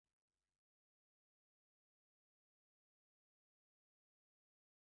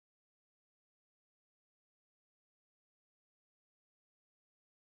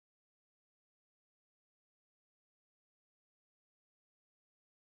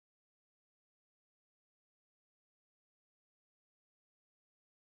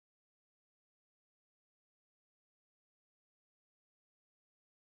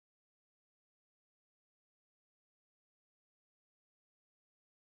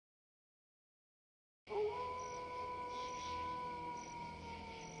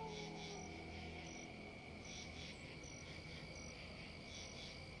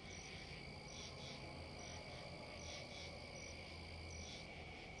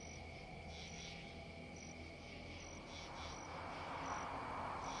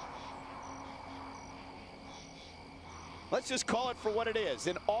Let's just call it for what it is,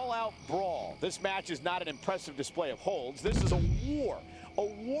 an all-out brawl. This match is not an impressive display of holds. This is a war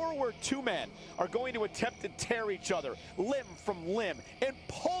where two men are going to attempt to tear each other limb from limb and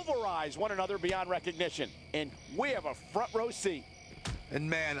pulverize one another beyond recognition. And we have a front row seat. And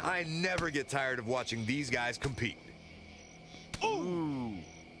man, I never get tired of watching these guys compete. Ooh!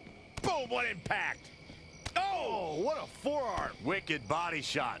 Boom, what impact! Oh, what a forearm! Wicked body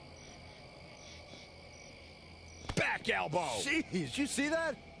shot. Back elbow! Jeez, you see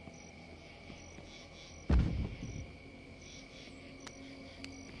that?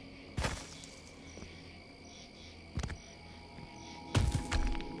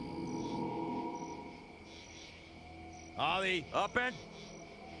 Ollie, up and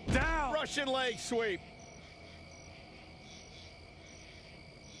down. Russian leg sweep.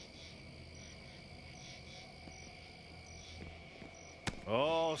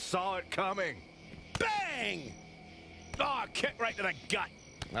 Oh, saw it coming. Bang! Oh, kick right to the gut.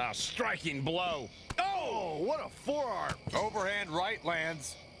 A striking blow. Oh, what a forearm. Overhand right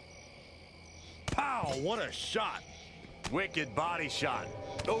lands. Pow, what a shot. Wicked body shot.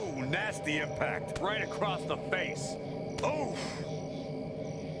 Oh, nasty impact. Right across the face. Oh.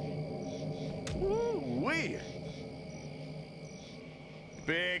 Woo-wee.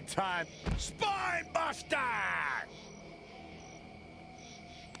 Big time. Spine buster!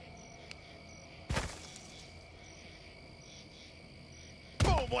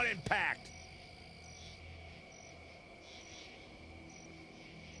 Boom, what impact!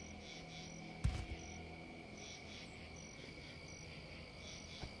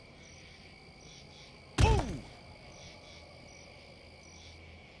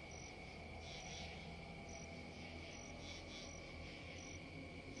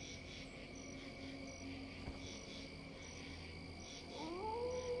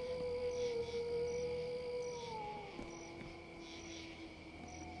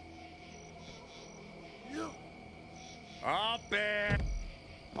 Up and...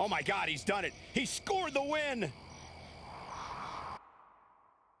 Oh my God, he's done it. He scored the win.